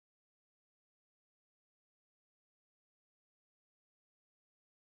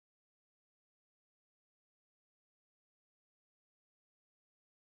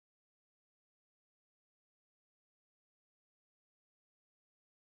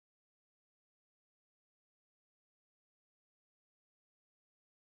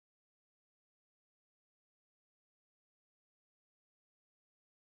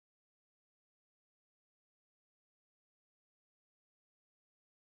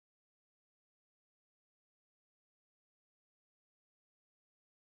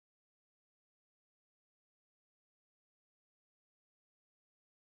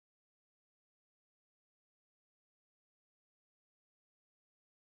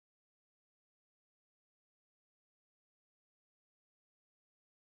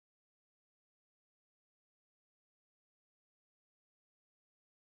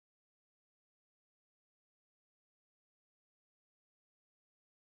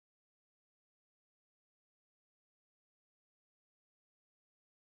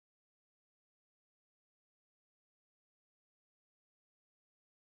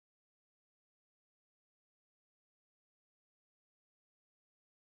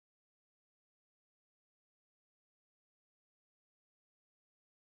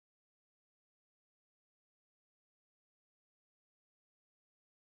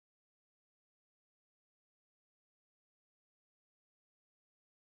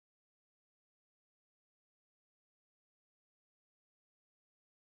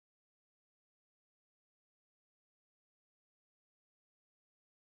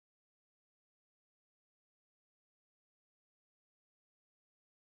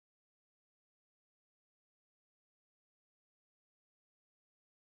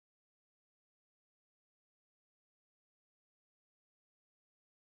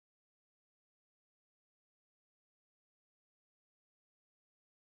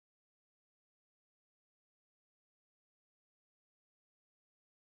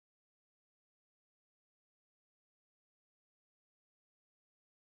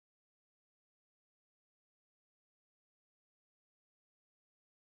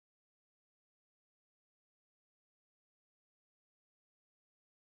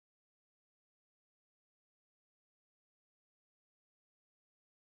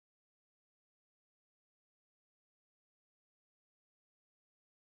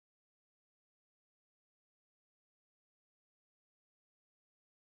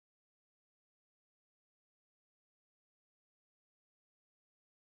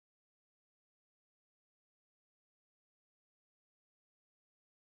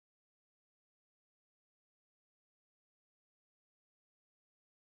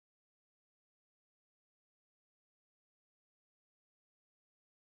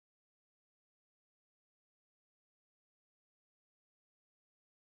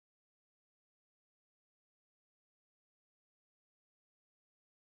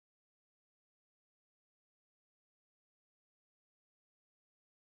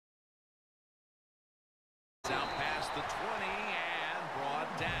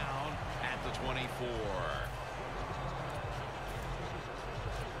24.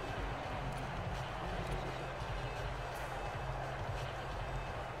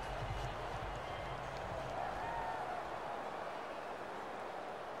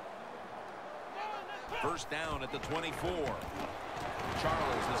 First down at the 24.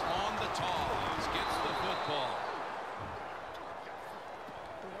 Charles is on the toss, gets the football.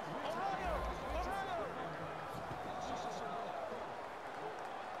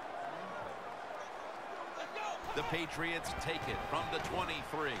 The Patriots take it from the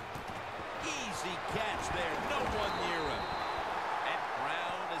 23. Easy catch there, no one near him. And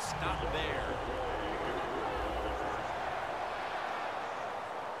Brown is stopped there.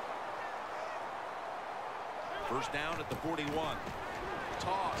 First down at the 41.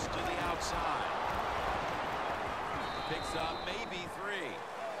 Toss to the outside. Picks up maybe 3.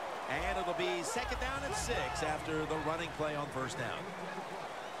 And it'll be second down and 6 after the running play on first down.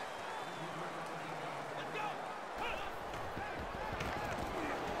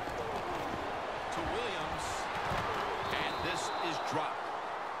 To Williams. And this is dropped.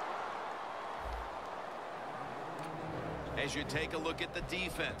 As you take a look at the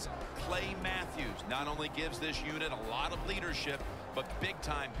defense, Clay Matthews not only gives this unit a lot of leadership, but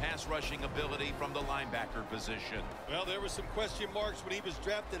big-time pass rushing ability from the linebacker position. Well, there were some question marks when he was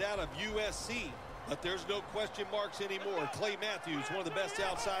drafted out of USC, but there's no question marks anymore. Clay Matthews, one of the best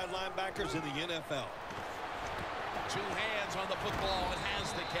outside linebackers in the NFL. 2 hands on the football and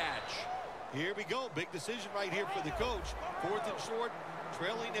has the catch. Here we go. Big decision right here for the coach. 4th and short,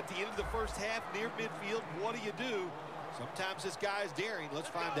 trailing at the end of the first half near midfield. What do? Sometimes this guy's daring. Let's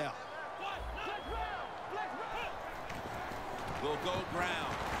find out. Will go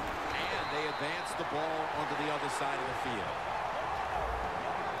ground. And they advance the ball onto the other side of the field.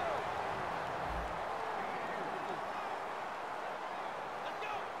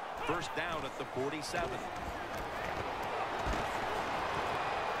 First down at the 47.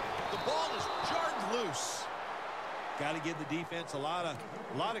 The ball is jarred loose. Got to give the defense a lot of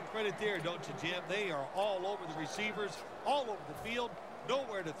credit there, don't you, Jim? They are all over the receivers, all over the field,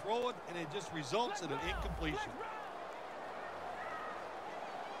 nowhere to throw it, and it just results in an incompletion.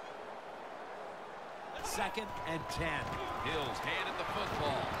 Second and 10. Hills handed the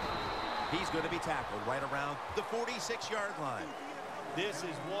football. He's going to be tackled right around the 46-yard line. This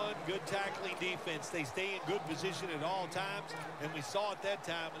is one good tackling defense. They stay in good position at all times, and we saw it that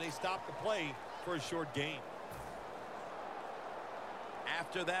time when they stopped the play for a short gain.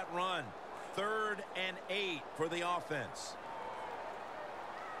 After that run, 3rd and 8 for the offense.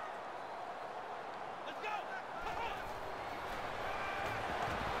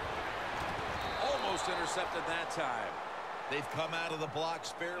 Almost intercepted that time. They've come out of the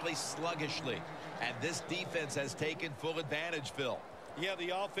blocks fairly sluggishly, and this defense has taken full advantage, Phil. Yeah, the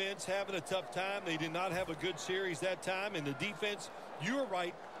offense having a tough time. They did not have a good series that time, and the defense, you were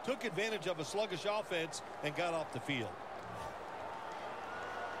right, took advantage of a sluggish offense and got off the field.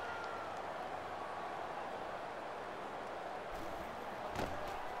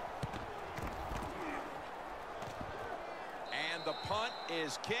 And the punt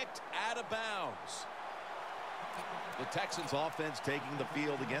is kicked out of bounds. The Texans offense taking the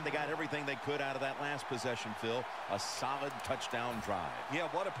field again. They got everything they could out of that last possession, Phil. A solid touchdown drive. Yeah,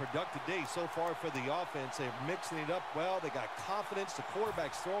 what a productive day so far for the offense. They're mixing it up well. They got confidence. The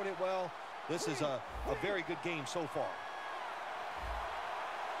quarterback's throwing it well. This is a very good game so far.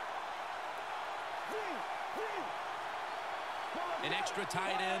 An extra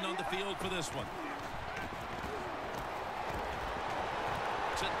tight end on the field for this one.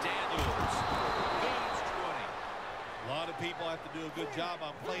 To Daniels. A lot of people have to do a good job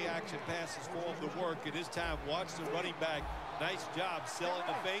on play action passes for them to work. At this time, watch the running back. Nice job selling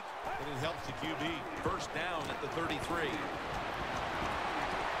the fake, and it helps the QB. First down at the 33. And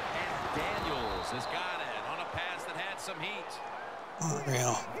Daniels has got it on a pass that had some heat.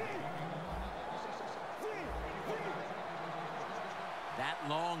 Unreal. That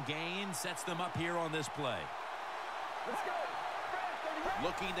long gain sets them up here on this play. Let's go.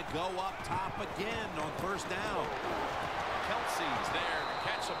 Looking to go up top again on first down. Kelsey's there to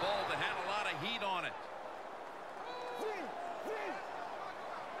catch a ball that had a lot of heat on it.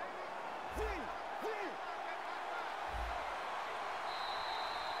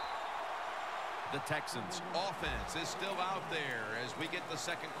 The Texans offense is still out there as we get the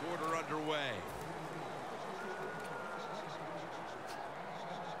second quarter underway.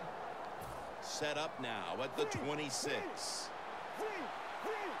 Set up now at the 26.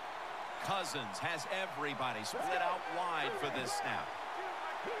 Cousins has everybody split out wide for this snap.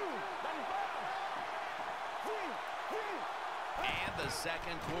 And The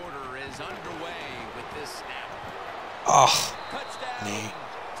second quarter is underway with this snap. Oh, Touchdown,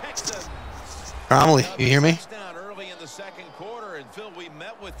 Texans. Cromley, you hear me? Touchdown early in the second quarter, and Phil, we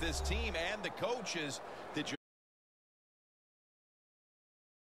met with this team and the coaches. Did you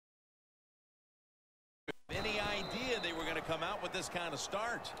have any idea they were going to come out with this kind of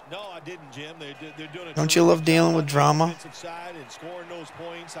start? No, I didn't, Jim. They're doing a Don't you love dealing with drama? defensive side and scoring those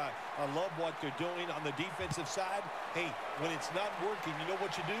points. I love what they're doing on the defensive side. Hey, when it's not working, you know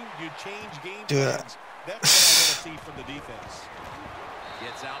what you do? You change game plans. That's what I want to see from the defense.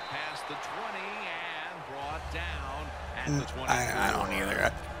 Gets out past the 20 and brought down at the 20. I don't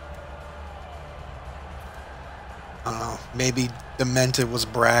either. I don't know. Maybe Demented was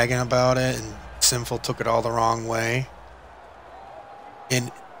bragging about it, and Sinful took it all the wrong way.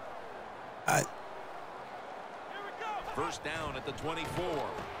 And First down at the 24.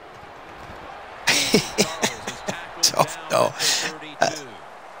 No.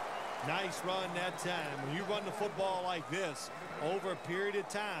 Nice run that time. When you run the football like this over a period of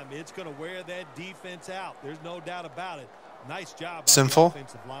time, it's going to wear that defense out. There's no doubt about it. Nice job on the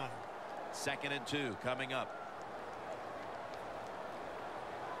offensive line. 2nd and 2 coming up.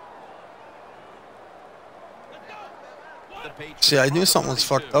 See, I knew something was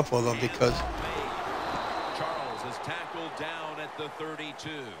fucked up with him because Charles is tackled down at the 32.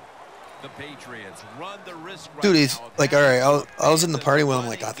 The Patriots run the risk right dude, he's now. like, all right, I was in the party with him,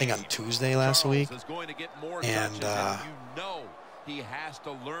 like, I think on Tuesday last week, and he has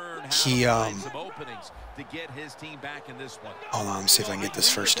to learn how he, to find some openings to get his team back in this one. hold on, let me see if I can get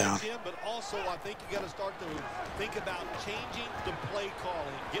this first down. But also, I think you got to start to think about changing the play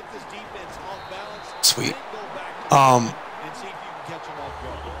calling. Get this defense off balance. Sweet. Then go back to and see if you can catch them off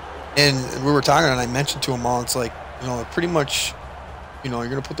guard. And we were talking, and I mentioned to him all, it's like, you know, pretty much, you know,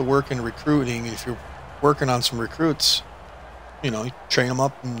 you're going to put the work into recruiting. And if you're working on some recruits, you know, you train them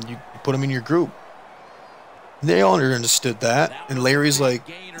up and you put them in your group. They all understood that. And Larry's like,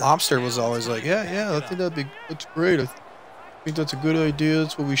 Lobster was always like, yeah, I think that's great. I think that's a good idea.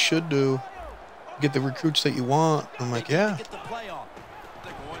 That's what we should do. Get the recruits that you want. I'm like, yeah.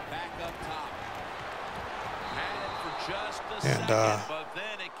 And, but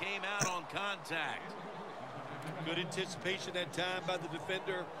then it came out on contact. Good anticipation that time by the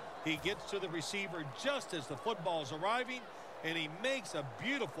defender. He gets to the receiver just as the football's arriving, and he makes a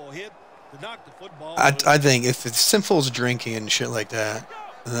beautiful hit to knock the football. I think if it's Sinful's drinking and shit like that,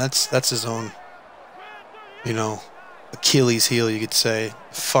 then that's his own, you know, Achilles heel, you could say.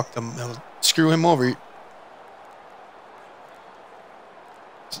 Fuck them. Screw him over.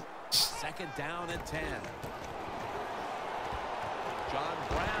 2nd down and 10. John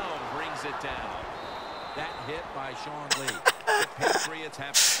Brown brings it down. That hit by Sean Lee. The Patriots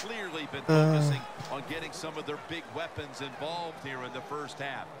have clearly been focusing on getting some of their big weapons involved here in the first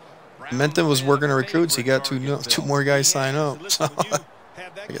half. Menton was working to recruits. He got two more guys sign up. So I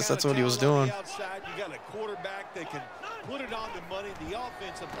guess that's what he was doing. You got a quarterback that can put it on the money. The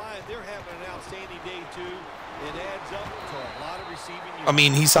offensive line, they're having an outstanding day too. It adds up to a lot of receiving yards. I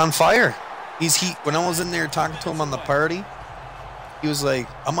mean, he's on fire. When I was in there talking to him on the party, he was like,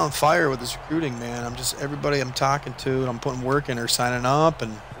 I'm on fire with this recruiting, man. Everybody I'm talking to and I'm putting work in are signing up,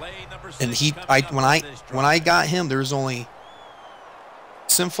 and when I got him, there was only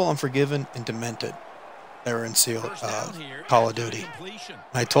Sinful, Unforgiven, and Demented that were in Call of Duty. And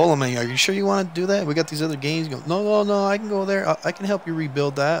I told him, are you sure you want to do that? We got these other games. He goes, no, I can go there. I can help you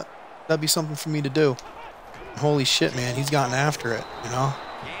rebuild that. That'd be something for me to do. And holy shit, man, he's gotten after it, you know?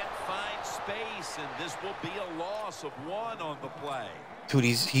 Can't find space, and this will be a loss of 1 on the play. Dude,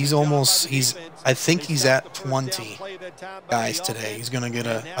 I think he's at 20 guys today. He's going to get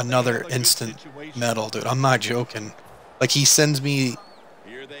another instant medal, dude. I'm not joking. Like, he sends me...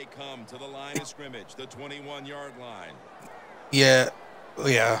 Here they come to the line of scrimmage, the 21-yard line. Yeah,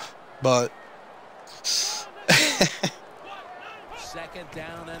 but... 2nd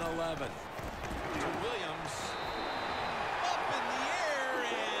down and 11. To Williams. Up in the air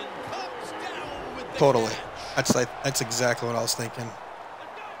and comes down with the Totally. catch. That's exactly what I was thinking.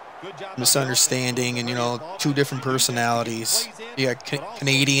 Misunderstanding and, you know, two different personalities. You got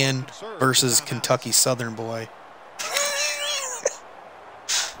Canadian versus Kentucky Southern boy.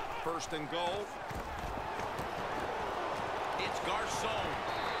 First and goal. It's Garcon.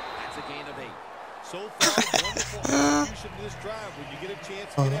 That's a gain of 8. So far, wonderful execution to this drive. When you get a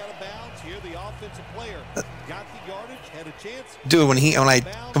chance to get out of bounds, here the offensive player got the yardage, had a chance. Dude, when I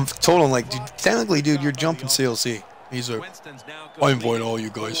told him, like, dude, technically, dude, you're jumping CLC. He's like, I invite all you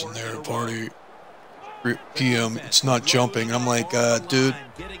guys in there to party. 3 p.m. It's not jumping. And I'm like, dude,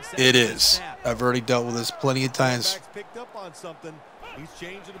 it is. I've already dealt with this plenty of times. Picked up on something. He's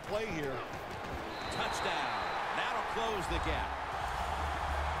changing the play here. Touchdown. That'll close the gap.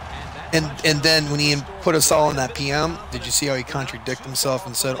 And then when he put us all in that PM, did you see how he contradicted himself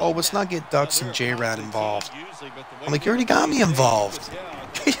and said, "Oh, let's not get Ducks and J-Rad involved"? I'm like, you already got me involved.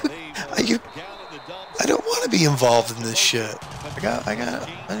 I don't want to be involved in this shit. They are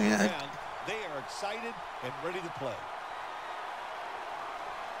excited and ready to play.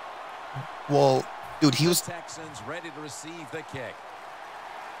 Well, dude, he was. Texans ready to receive the kick.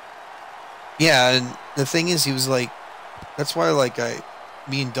 Yeah, and the thing is, he was like, that's why, like,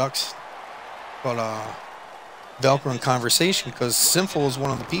 me and Ducks got Velcro in conversation, because Sinful is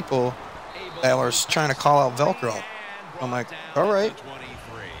one of the people that was trying to call out Velcro. I'm like, all right.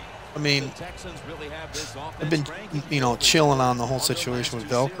 I mean, I've been, you know, chilling on the whole situation with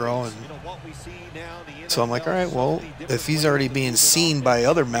Velcro, and so I'm like, all right, well, if he's already being seen by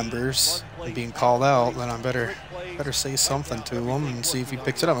other members and being called out, then I better say something to him and see if he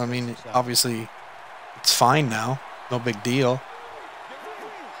picks it up. I mean, obviously, it's fine now, no big deal.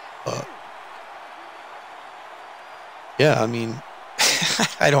 But yeah, I mean,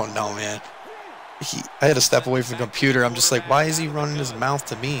 I don't know, man. I had to step away from the computer. I'm just like, why is he running his mouth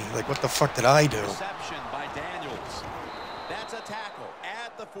to me? Like, what the fuck did I do? Reception by Daniels. That's a tackle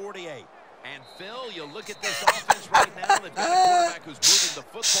at the 48. And Phil, you look at this offense right now. They've got a quarterback who's moving the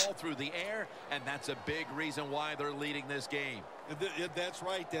football through the air, and that's a big reason why they're leading this game. That's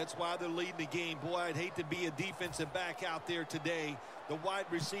right. That's why they're leading the game. Boy, I'd hate to be a defensive back out there today. The wide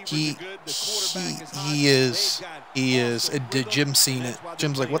receivers are good. The quarterback is hot. He is. Did Jim seen it?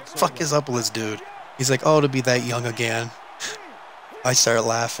 Jim's like, what the fuck is up with this dude? He's like, oh, to be that young again. I started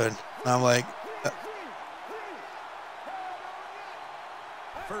laughing. And I'm like,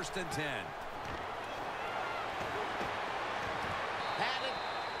 First and 10. Had it,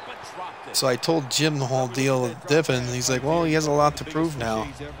 but dropped it. so I told Jim the whole deal with Dippin', and he's like, well, he has a lot to prove now.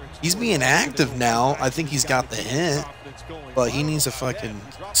 He's being active now. I think he's got the hint, but he needs to fucking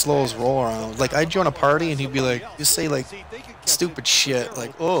slow his roll around. Like, I'd join a party, and he'd be like, just say, like, stupid shit.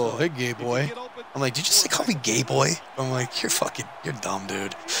 Like, oh, hey, gay boy. I'm like, did you say call me gay boy? I'm like, you're dumb,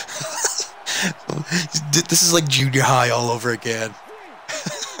 dude. This is like junior high all over again.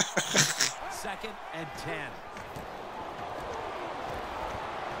 Second and 10.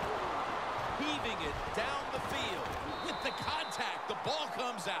 Heaving it down the field. With the contact, the ball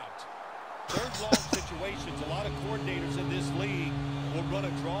comes out. Third long situations, a lot of coordinators in this league will run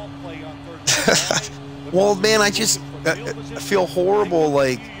a draw play on third down. Well, man, I feel horrible,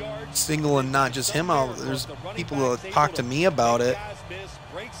 like, singling not just him out. There's people that talk to me about it,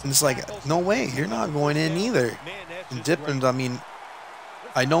 and it's like, no way, you're not going in either. And Dippin', I mean,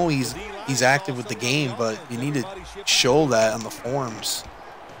 I know he's active with the game, but you need to show that on the forums.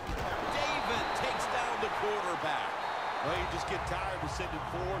 David takes down the quarterback. Well, you just get tired of sending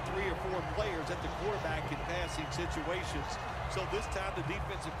 3 or 4 players at the quarterback in passing situations. So this time the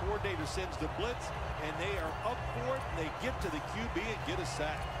defensive coordinator sends the blitz, and they are up for it. They get to the QB and get a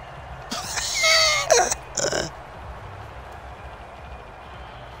sack.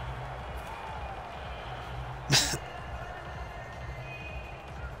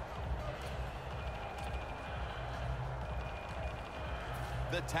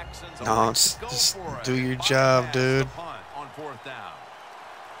 The Texans No, just do your job, dude. On fourth down.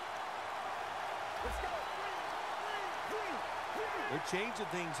 They're changing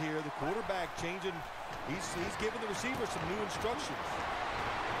things here. The quarterback changing. He's giving the receiver some new instructions.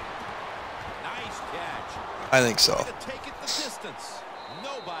 Nice catch. I think so. To take it the distance.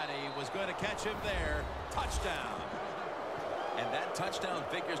 Nobody was going to catch him there. Touchdown. And that touchdown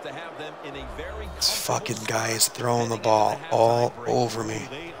figures to have them in a very This fucking guy is throwing the ball all over me.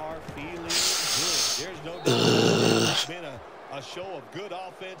 They are feeling good. There's no doubt it's been a show of good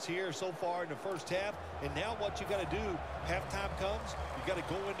offense here so far in the first half. And now what you got to do, halftime comes, you got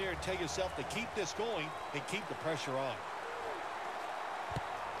to go in there and tell yourself to keep this going and keep the pressure on.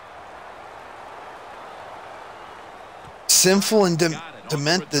 Sinful and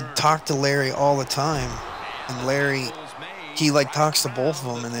Demented talk to Larry all the time, and Larry, he like talks to both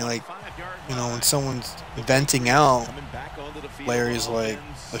of them, and they like, you know, when someone's venting out, Larry's like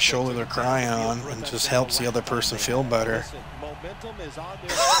the shoulder to cry on, and just helps the other person feel better. Momentum is on their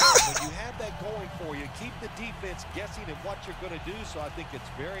side. When you have that going for you, keep the defense guessing at what you're going to do. So I think it's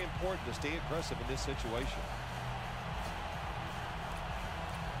very important to stay aggressive in this situation.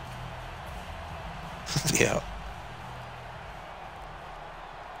 Yeah.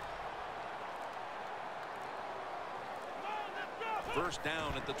 First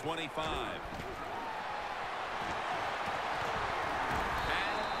down at the 25.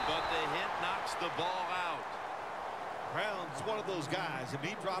 But the hit knocks the ball out. Brown's one of those guys. If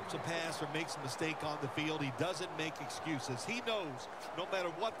he drops a pass or makes a mistake on the field, he doesn't make excuses. He knows no matter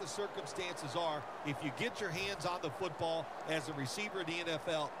what the circumstances are, if you get your hands on the football as a receiver in the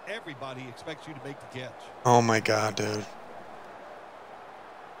NFL, everybody expects you to make the catch. Oh, my God, dude.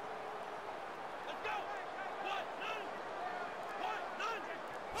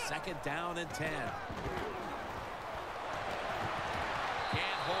 Second down and 10.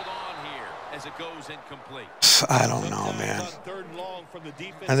 Can't hold on here as it goes incomplete. I don't know, man.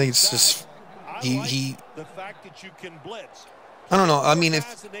 I think it's just he the fact that you can blitz. I don't know. I mean,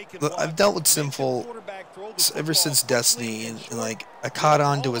 if I've dealt with Sinful ever since Destiny, and like I caught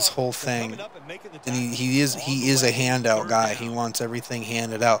on to his whole thing, and he is a handout guy. He wants everything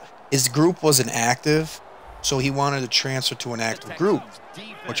handed out. His group wasn't active, so he wanted to transfer to an active group,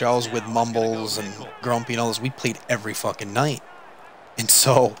 which I was with Mumbles and Grumpy and all this. We played every fucking night, and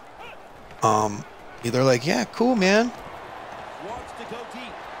so they're like, yeah, cool, man.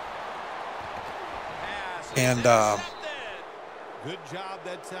 And good job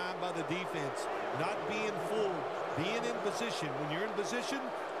that time by the defense. Not being fooled, being in position. When you're in position,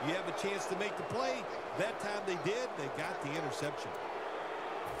 you have a chance to make the play. That time they did. They got the interception.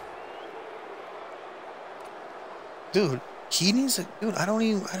 Dude, he needs a dude.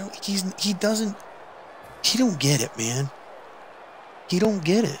 He don't get it, man. He don't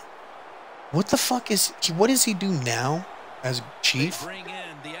get it. What the fuck what does he do now as chief?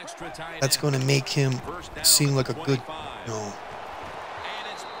 That's going to make him seem like a good,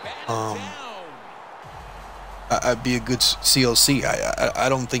 I'd be a good CLC. I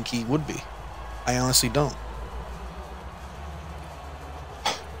don't think he would be. I honestly don't.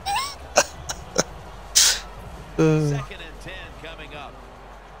 Second and 10 coming up.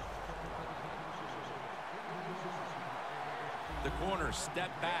 The corner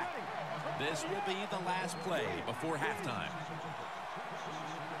step back. This will be the last play before halftime.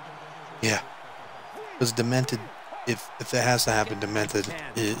 Yeah. Because Demented, if it has to happen, Demented,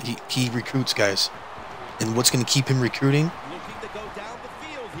 he recruits guys. And what's going to keep him recruiting? Looking to go down the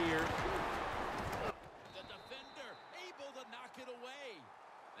field here. The defender able to knock it away.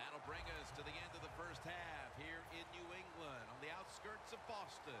 That'll bring us to the end of the first half here in New England on the outskirts of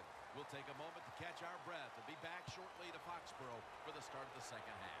Boston. We'll take a moment to catch our breath and be back shortly to Foxborough for the start of the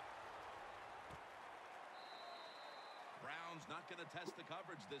second half. Brown's not going to test the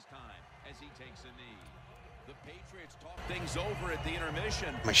coverage this time as he takes a knee. The Patriots talk things over at the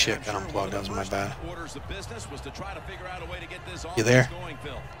intermission. My shit got unplugged. That was my bad. Orders of business was to try to figure out a way to get this you there? Going,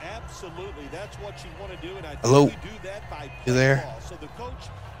 Phil. Absolutely, that's what you want to do, and I think Hello? we do that by you there? Ball. So the coach,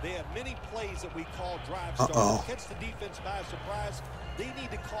 they have many plays that we call drive starters. Catch the defense by surprise. They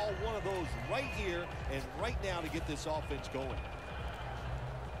need to call one of those right here and right now to get this offense going.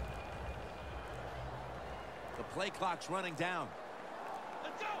 The play clock's running down.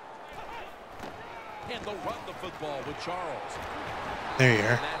 Let's go. And they'll run the football with Charles. There you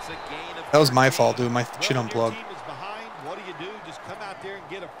are. That was my fault, dude. My shit unplugged. Your team is behind. What do? Just come out there and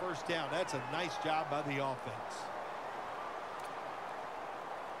get a first down. That's a nice job by the offense.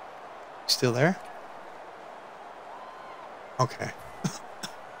 Still there? Okay.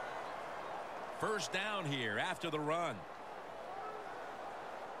 First down here after the run.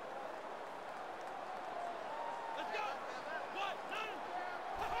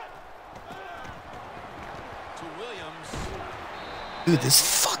 Dude,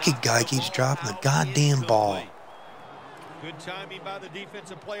 this fucking guy keeps dropping the goddamn ball. Good timing by the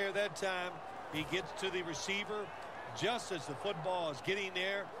defensive player that time. He gets to the receiver just as the football is getting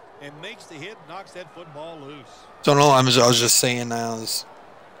there and makes the hit, knocks that football loose. So no, I was just saying now, this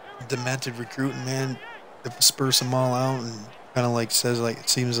demented recruiting, man, disperse them all out and kind of like says, like, it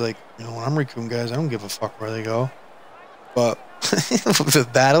seems like, when I'm recruiting guys, I don't give a fuck where they go. But with the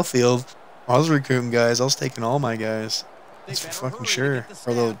Battlefield, I was recruiting guys, I was taking all my guys. That's for fucking sure.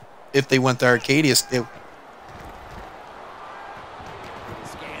 Although, if they went to Arcadia, they...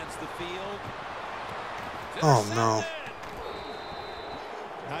 Oh, no.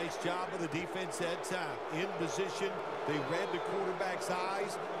 Nice job of the defense that time. In position, they read the quarterback's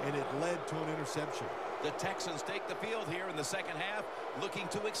eyes, and it led to an interception. The Texans take the field here in the second half, looking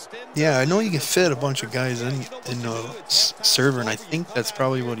to extend. Yeah, I know you can fit a bunch of guys in a server, and I think that's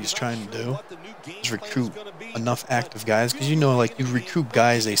probably what he's trying to do. Is recruit enough active guys, because like you recruit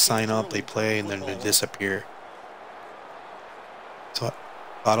guys, they sign up, they play, and then they disappear. So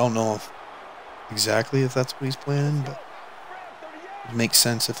I don't know exactly if that's what he's planning, but it makes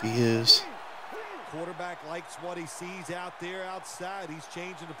sense if he is. Quarterback likes what he sees out there outside. He's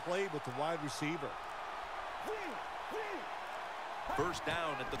changing the play with the wide receiver. First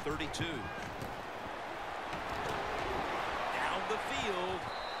down at the 32.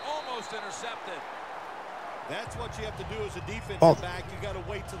 Almost intercepted. That's what you have to do as a defensive Oh. back. You got to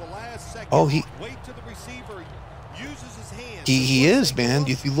wait to the last second. Oh, wait till the receiver uses his hands. he is, man.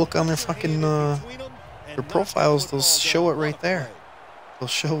 If you look on their fucking their profiles, they'll show it right there. They'll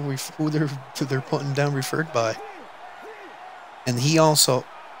show who they're putting down referred by. And he also.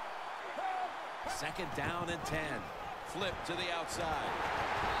 Second down and 10. Flip to the outside.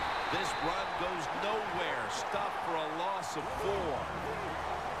 This run goes nowhere. Stop for a loss of 4.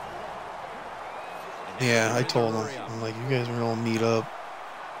 Yeah, I told him. I'm like, you guys are gonna meet up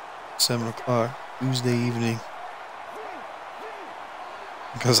 7 o'clock Tuesday evening.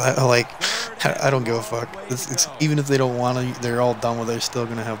 Because I don't give a fuck. It's even if they don't want to, they're all done with it. They're still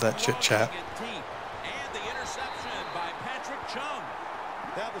gonna have that chit chat. And the interception by Patrick Chung.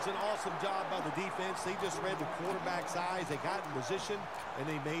 That was an awesome job by the defense. They just read the quarterback's eyes. They got in position and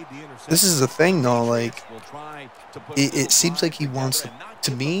they made the interception. This is the thing, though. Like, it seems like he wants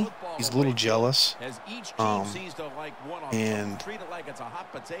to me. He's a little jealous. And treat it like it's a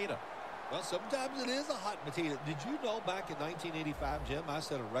hot potato. Well, sometimes it is a hot potato. Did you know back in 1985, Jim, I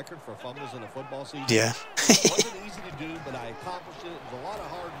set a record for fumbles in a football season? Yeah. It wasn't easy to do, but I accomplished it. It was a lot of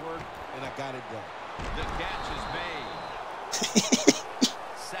hard work, and I got it done. The catch is made.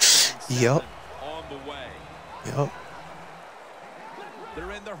 2nd and 7 Yep. on the way. Yep.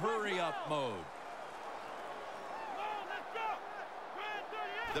 They're in the hurry-up mode.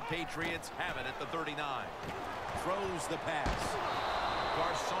 The Patriots have it at the 39. Throws the pass.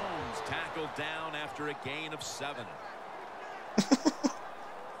 Garçon's tackled down after a gain of 7.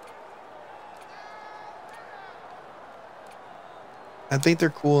 I think they're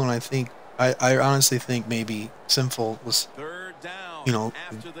cool, and I honestly think maybe Sinful was, Third down you know,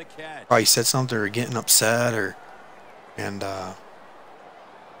 after the catch. probably said something or getting upset and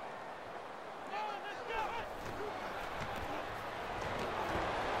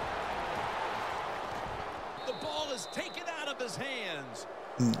The ball is taken out of his hands.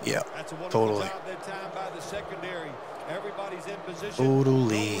 yeah, That's a wonderful totally. job that time by the secondary. Everybody's in position.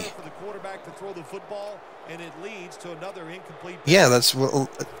 Totally. Nowhere for the quarterback to throw the football, and it leads to another incomplete pass. Yeah, that's what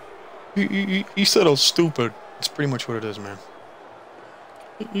he said. I was stupid. It's pretty much what it is, man.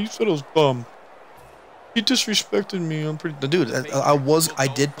 He said I was dumb. He disrespected me. I'm pretty dude. I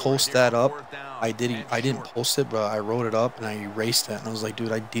did post that up. I didn't post it, but I wrote it up and I erased it. And I was like,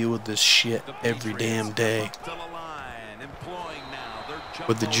 dude, I deal with this shit every damn day.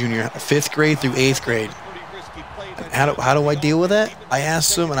 With the junior 5th grade through 8th grade. How do I deal with it? I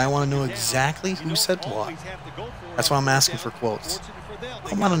asked them, and I want to know exactly who said what. That's why I'm asking for quotes.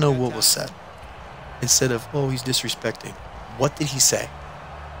 I want to know what was said. Instead of, oh, he's disrespecting. What did he say?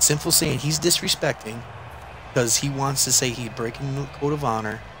 Simple saying he's disrespecting because he wants to say he's breaking the code of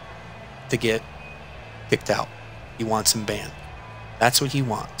honor to get kicked out. He wants him banned. That's what he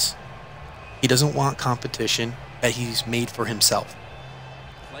wants. He doesn't want competition that he's made for himself.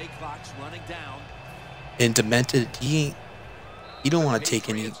 Play clock's running down. And Demented, he don't want to take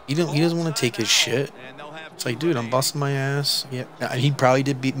any. He doesn't want to take his shit. It's like, dude, I'm busting my ass. Yeah, he probably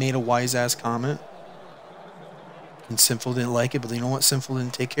made a wise ass comment. And Sinful didn't like it, but you know what? Sinful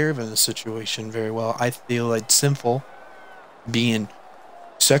didn't take care of it in the situation very well. I feel like Sinful, being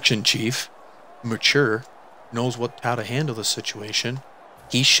section chief, mature, knows how to handle the situation.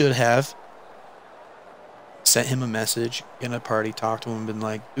 He should have sent him a message in a party, talked to him, and been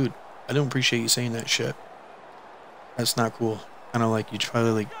like, dude, I don't appreciate you saying that shit. That's not cool. Kind of like you try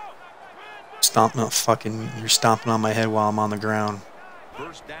to you're stomping on my head while I'm on the ground.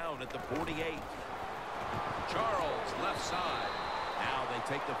 First down at the 48. Charles left side. Now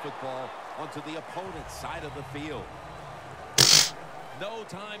they take the football onto the opponent's side of the field. No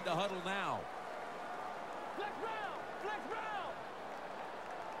time to huddle now.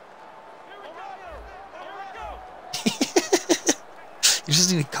 You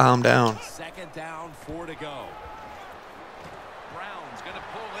just need to calm down. Second down, 4 to go. Brown's going to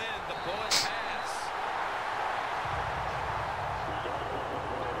pull in the bullet pass.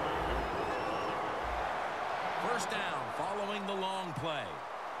 First down following the long play.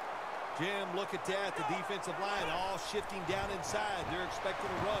 Jim, look at that. The defensive line all shifting down inside. They're expecting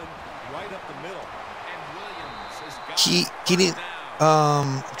a run right up the middle. And Williams has got He didn't.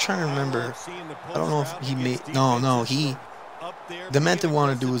 I'm trying to remember. I don't know if he made. No. Demented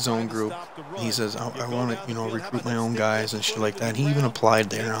wanted to do his own group. He says, I want to, recruit my own guys and shit like that. He even applied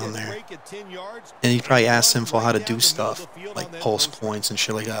there on there. And he probably asked him for how to do stuff, like pulse points and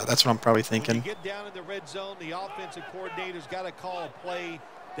shit like that. That's what I'm probably thinking. When you get down in the red zone, the offensive coordinator's got to call a play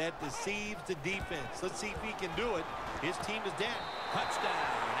that deceives the defense. Let's see if he can do it. His team is down. Touchdown.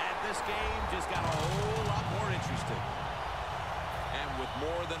 And this game just got a whole lot more interesting. And with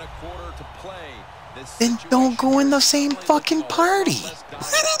more than a quarter to play. Then don't go in the same fucking party.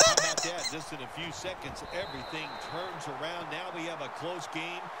 Just in a few seconds, everything turns around. Now we have a close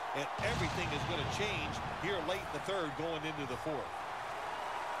game, and everything is going to change here late in the third going into the fourth.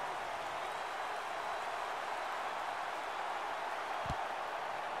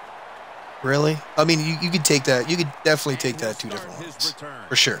 Really? I mean, you could take that. You could definitely take that two different ways.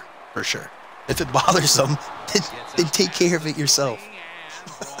 For sure. For sure. If it bothers them, then take care of it yourself.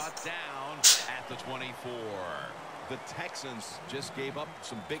 At the 24. The Texans just gave up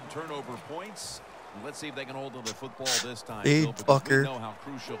some big turnover points. Let's see if they can hold on to the football this time. Hey, fucker. Know how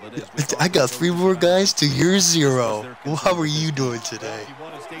crucial it is. I got 3 more guys to your 0. Well, how are you doing today?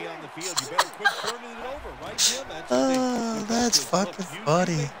 Oh, that's fucking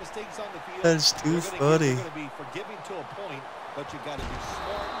funny. That's too funny. But you got to be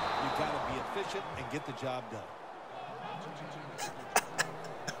smart, you got to be efficient, and get the job done.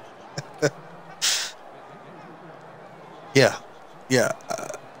 Yeah.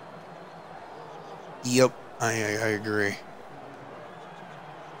 Yep, I agree.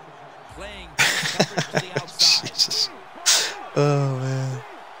 Playing to the outside. Jesus. Oh man.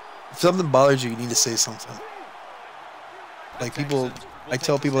 If something bothers you, you need to say something. Like people, I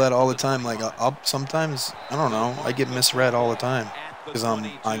tell people that all the time. Like I'll sometimes, I don't know, I get misread all the time because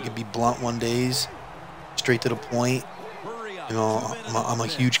I can be blunt one days, straight to the point. You know, I'm a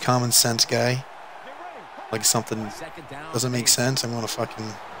huge common sense guy. Like something doesn't make sense, I'm gonna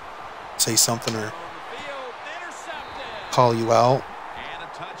fucking say something or call you out.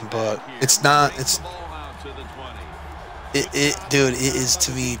 But it's not. Dude, it is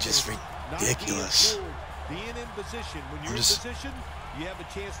to me just ridiculous. I'm just.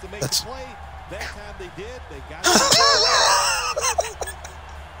 That's.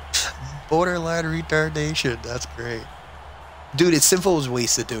 Borderline retardation. That's great. Dude, it's simple as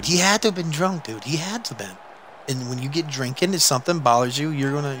wasted, dude. He had to have been drunk, dude. He had to have been. And when you get drinking, if something bothers you,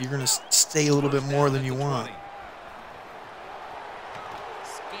 you're gonna stay a little bit more than you want.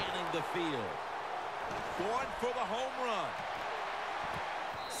 Scanning the field. Going for the home run.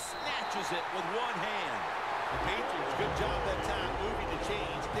 Snatches it with one hand. The Patriots, good job that time moving the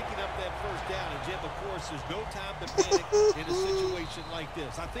chains, picking up that first down. And Jim, of course, there's no time to panic in a situation like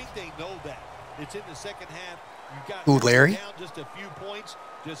this. I think they know that. It's in the second half. You got Larry? Down just a few points.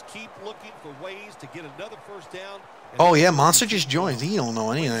 Just keep looking for ways to get another first down. Oh yeah, Monster just joined. He don't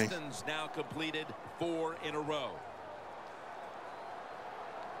know anything. Winston's now completed 4 in a row.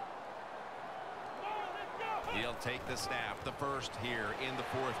 He'll take the snap, the first here in the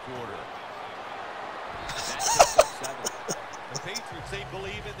fourth quarter. That's up 7. The Patriots, they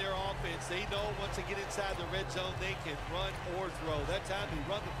believe in their offense. They know once they get inside the red zone, they can run or throw. That time they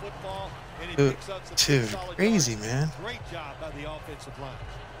run the football, and he picks up some solid crazy yards. Man. Great job by the offensive line.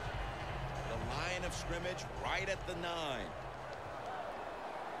 The line of scrimmage right at the 9.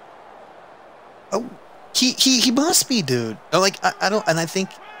 Oh, he must be, dude. Like I don't, and I think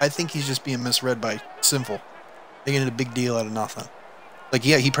he's just being misread by Sinful. Making it a big deal out of nothing. Like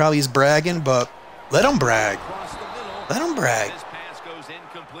yeah, he probably is bragging, but let him brag. Let him brag. His pass goes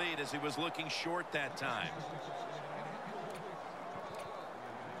incomplete as he was looking short that time.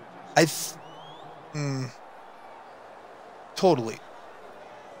 Totally.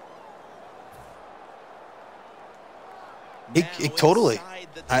 It totally.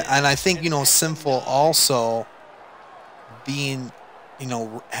 And I think, you know, Sinful also being, you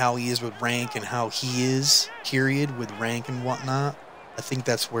know, how he is with rank and how he is, period, with rank and whatnot. I think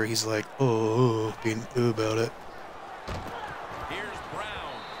that's where he's like, oh, being about it. Here's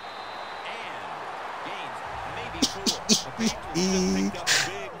Brown. And gains maybe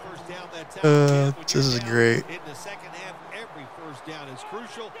 4. This is great. In the second half, every first down is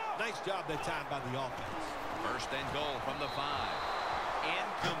crucial. Nice job that time by the offense. First and goal from the 5.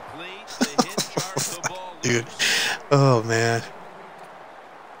 Incomplete. The hit charge the ball. Dude. Oh man.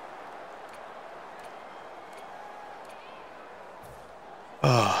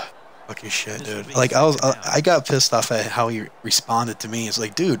 Oh, fucking shit, dude. Like I got pissed off at how he responded to me. It's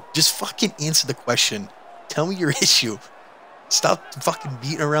like, dude, just fucking answer the question. Tell me your issue. Stop fucking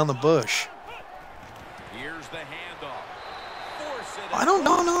beating around the bush. Here's the handoff. I don't.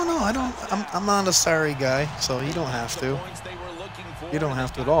 No. I don't. I'm not a sorry guy, so you don't have to. You don't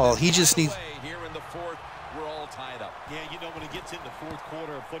have to at all. He just needs. Here in the fourth, we're all tied up. Yeah, you know when it gets into fourth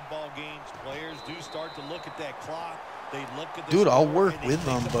quarter of football games, players do start to look at that clock. They look at the dude, I'll work with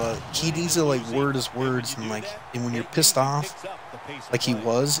him, but he needs to like word his words and like, and when you're pissed off, like he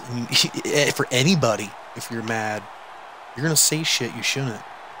was, and for anybody, if you're mad, you're gonna say shit you shouldn't.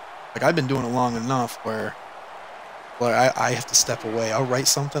 Like I've been doing it long enough where Well, I have to step away. I'll write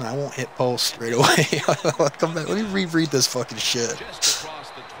something. I won't hit post straight away. I'll come back. Let me reread this fucking shit. Just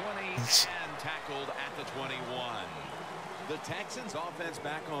across the 20 and tackled at the 21. The Texans offense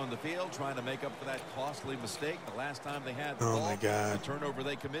back on the field trying to make up for that costly mistake the last time they had the ball. Oh my God. The turnover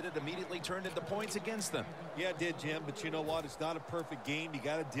they committed immediately turned into points against them. Yeah, it did, Jim, but you know what? It's not a perfect game. You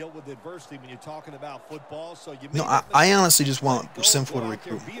got to deal with adversity when you're talking about football. So you No, I honestly just want Sinful to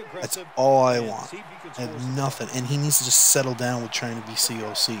recruit. That's all I want. I have nothing, and he needs to just settle down with trying to be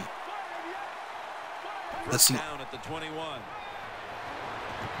COC. Let's see. Down at the 21.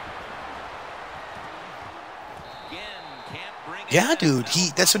 Yeah, dude.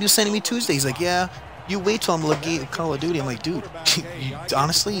 That's what he was saying to me Tuesday. He's like, yeah, you wait till I'm Legate of Call of Duty. I'm like, dude,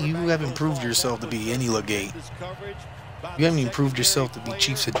 honestly, you haven't proved yourself to be any Legate. You haven't even proved yourself to be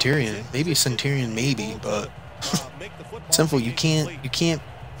Chief Centurion. Maybe Centurion, maybe, but Simple. You can't,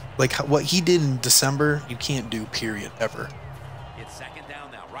 like what he did in December. You can't do. Period. Ever. It's second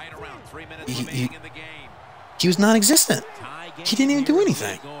down now, right around 3 minutes remaining in the game. He was non-existent. He didn't even do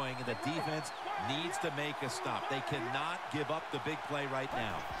anything. The defense needs to make a stop. They cannot give up the big play right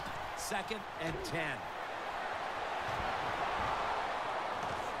now. 2nd and 10.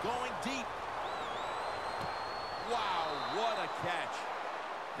 Going deep. Wow, what a catch.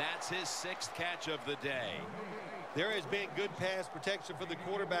 That's his 6th catch of the day. There has been good pass protection for the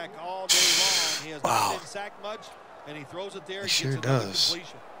quarterback all day long. He has not been sacked much, and he throws it there. He sure does.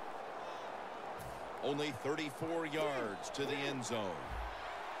 Only 34 yards to the end zone.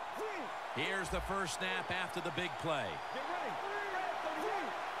 Here's the first snap after the big play.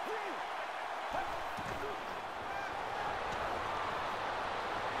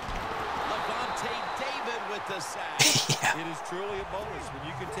 Levante David with the sack. Yeah. It is truly a bonus when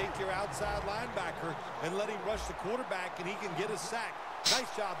you can take your outside linebacker and let him rush the quarterback and he can get a sack.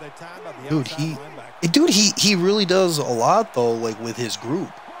 Nice job that time by the outside linebacker. Dude, he really does a lot though, like with his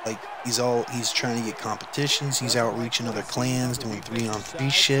group. Like he's trying to get competitions. He's outreaching other clans, doing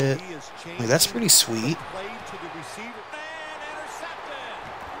 3-on-3 shit. Like that's pretty sweet.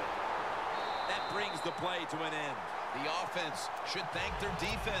 That brings the play to an end. The offense should thank their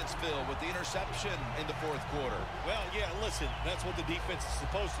defense, Phil, with the interception in the 4th quarter. Well, yeah, listen, that's what the defense is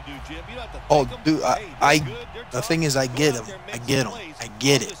supposed to do, Jim. You don't have to oh, dude, the thing is, I get him. I get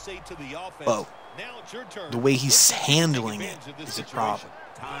it. But the way he's handling it is a problem.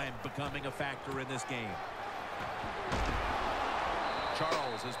 Time becoming a factor in this game.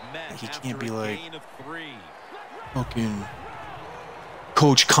 Charles is met he after can't be a like, gain of 3. Fucking,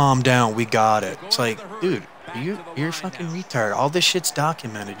 coach, calm down. We got it. It's like, dude, you're fucking retarded. All this shit's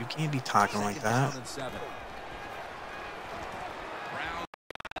documented. You can't be talking like that.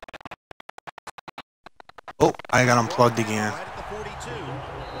 Oh, I got unplugged again.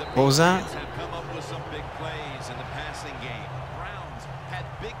 What was that?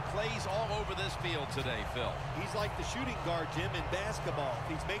 Today, Phil. He's like the shooting guard, Jim, in basketball. If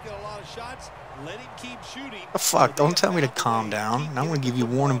he's making a lot of shots, let him keep shooting. Oh, fuck, don't tell me to calm down. I'm going to give you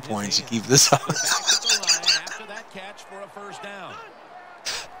warning points to keep this up. After that catch for a first down.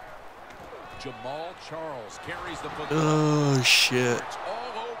 Jamal Charles carries the football. Oh, shit.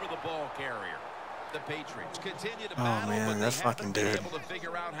 All over the ball carrier. The Patriots continue to battle, man, that fucking dude. Able to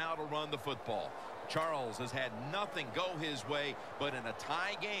figure out how to run the football. Charles has had nothing go his way, but in a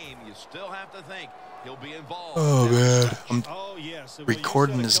tie game, you still have to think he'll be involved. Oh, man. I'm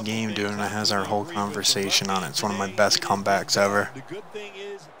recording this game, dude, and it has our whole conversation on it. It's one of my best comebacks ever. The good thing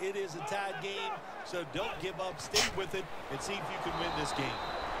is, it is a tied game, so don't give up. Stay with it and see if you can win this game.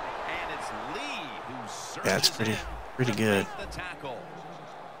 And it's Lee who surges yeah, it's pretty good. The tackle.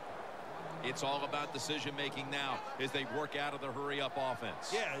 It's all about decision-making now as they work out of the hurry-up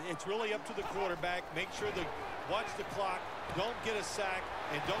offense. Yeah, it's really up to the quarterback. Make sure watch the clock. Don't get a sack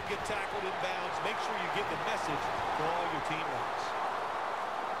and don't get tackled in bounds. Make sure you get the message to all your teammates.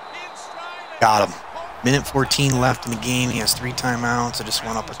 Got him. Minute 14 left in the game. He has 3 timeouts. I just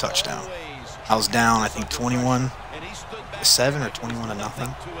went up a touchdown. I was down, I think, 21-7 or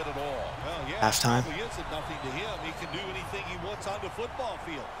 21-0. Halftime.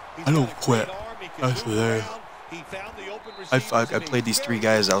 I don't quit. That's there. I played these 3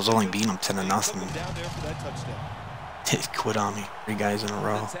 guys. I was only beating them 10-0. They quit on me 3 guys in a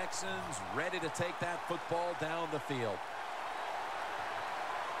row. The Texans ready to take that football down the field.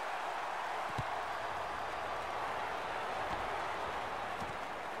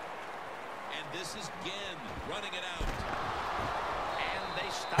 And this is Ginn running it out.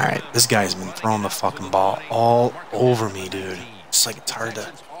 All right, this guy's been throwing the fucking ball all over me, dude. It's like it's hard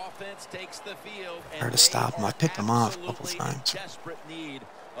to stop him. I picked him off a couple times.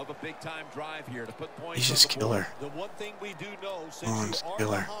 of a big-time drive here to put points. He's just killer. The one thing we do know, since you are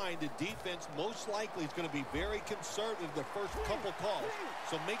killer. behind, the defense most likely is going to be very conservative the first couple calls.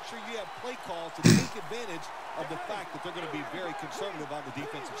 So make sure you have play calls to take advantage of the fact that they're going to be very conservative on the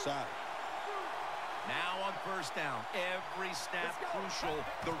defensive side. Now on first down, every snap crucial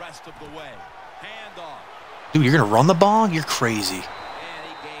the rest of the way. Handoff. Dude, you're gonna run the ball? You're crazy. And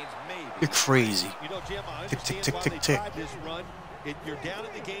he gains maybe. You're crazy. You know, Jim, I Tick, understand tick, why tick, they tick, tried this run. You're down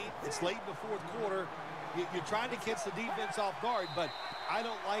in the game. It's late in the fourth quarter. You're trying to catch the defense off guard, but I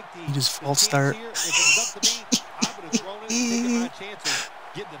don't like the. He just false start. Here. If it was up to me, I would have thrown it and taken my chances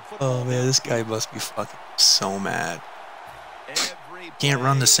getting the football. Oh man, this guy must be fucking so mad. Can't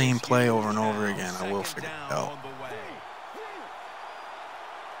run the same play over and over again. I will figure it out.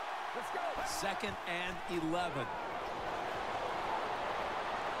 Second and 11.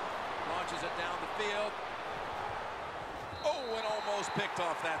 Launches it down the field. Oh, and almost picked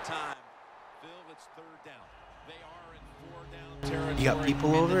off that time. Phil, it's third down. They are in 4 down territory. You got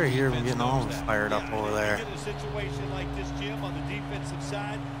people over here getting all fired up over there. In a situation like this, Jim, on the defensive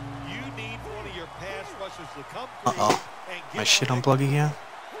side, you need one of your pass rushers to come through. My shit unplug again?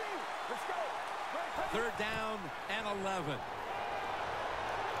 Third down and 11.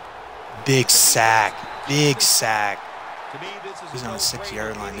 Big sack. Big sack. To me, this is He's on the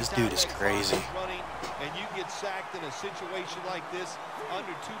 6-yard line. This dude is crazy. And you get sacked in a situation like this,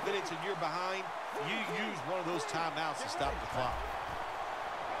 under 2 minutes and you're behind, you use one of those timeouts to stop the clock.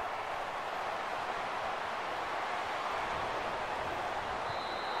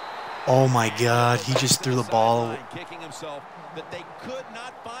 Oh my God, he just threw the ball. Kicking himself that they could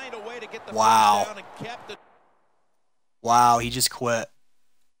not find a way to get the Wow. first down and kept it. Wow, he just quit.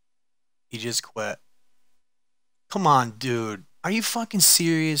 He just quit. Come on, dude. Are you fucking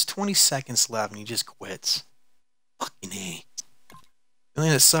serious? 20 seconds left and he just quits. Fucking A. The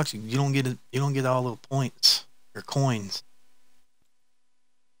thing that sucks, you don't get all the points or coins.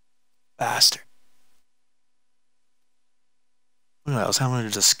 Bastard. Look at that, I was having a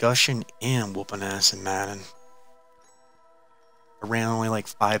discussion and whooping ass in Madden. I ran only like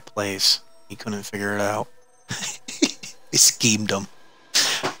 5 plays. He couldn't figure it out. They schemed him.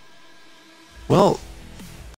 Well,